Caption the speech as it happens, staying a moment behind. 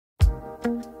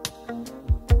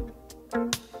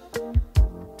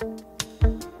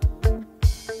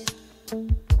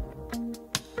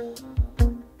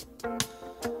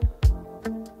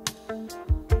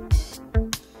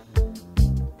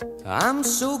I'm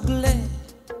so glad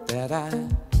that I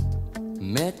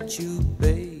met you,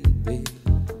 baby.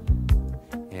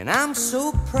 And I'm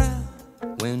so proud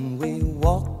when we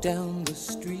walk down the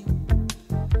street.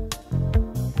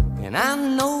 And I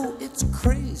know it's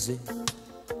crazy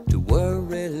to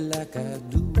worry like I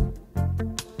do,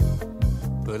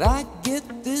 but I get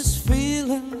this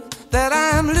feeling that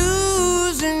I'm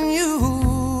losing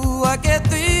you. I get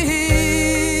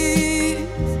these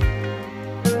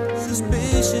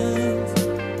suspicions,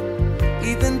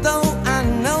 even though I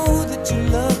know that you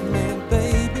love me,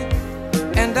 baby,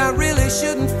 and I really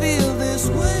shouldn't feel this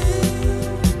way.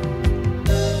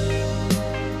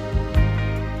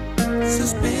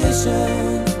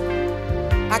 Suspicion,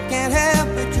 I can't help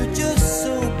it, you're just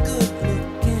so good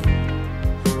looking.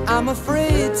 I'm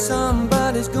afraid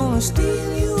somebody's gonna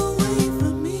steal you away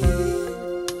from me.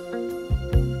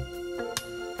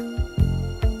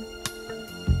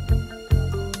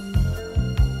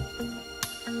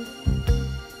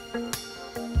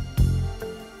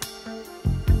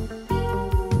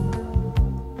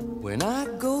 When I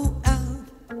go out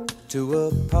to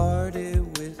a party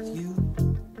with you,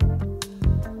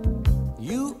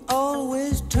 you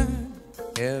always turn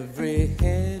every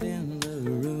head in the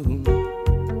room,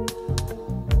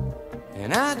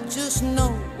 and I just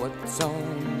know what's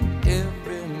on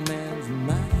every man's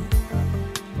mind.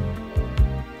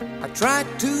 I try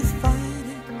to fight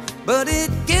it, but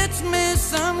it gets me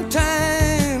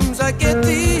sometimes. I get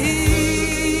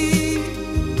these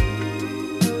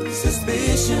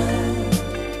suspicions,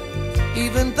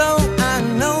 even though I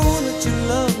know that you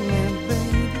love me,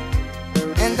 baby,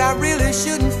 and I really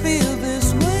shouldn't feel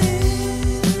this way.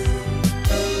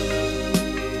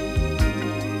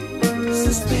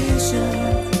 Suspicion,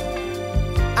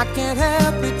 I can't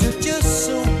help it, you're just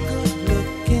so good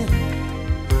looking.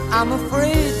 I'm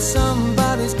afraid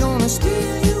somebody's gonna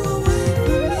steal you away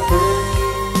from me.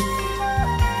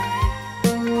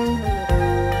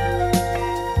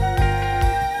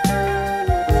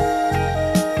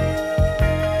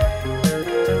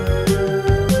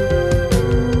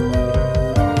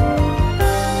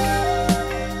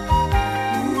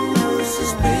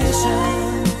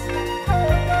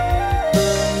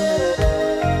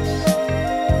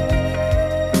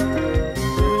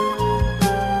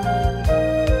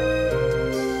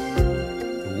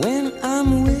 When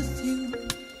I'm with you,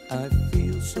 I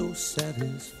feel so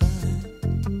satisfied.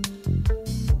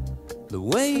 The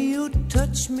way you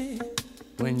touch me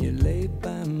when you lay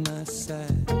by my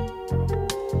side,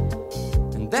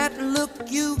 and that look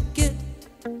you get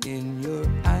in your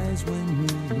eyes when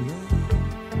you love,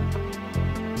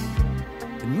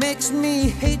 it makes me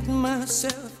hate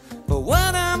myself for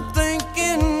what I'm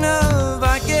thinking of.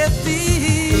 I get these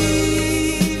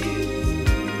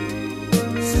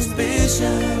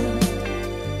suspicions,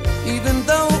 even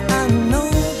though I know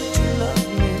that you love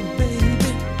me,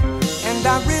 baby, and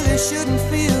I really shouldn't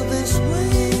feel this way.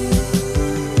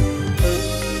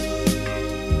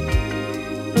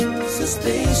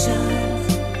 Suspicions,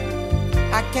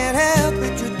 I can't help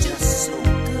it, you're just so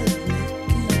good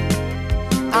looking.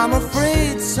 I'm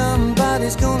afraid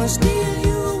somebody's gonna steal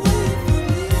you away from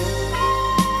me.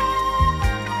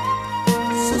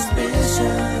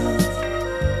 Suspicions,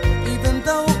 even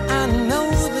though I know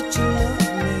that you love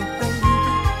me, baby,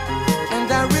 and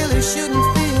I really shouldn't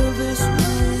feel this way.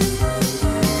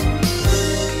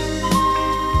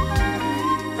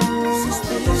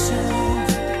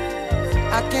 Suspicions,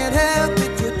 I can't help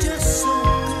it, you're just so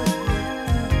good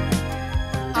looking.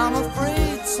 I'm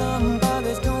afraid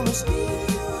somebody's gonna steal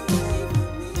you away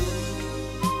from me.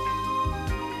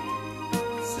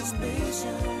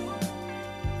 Suspicion.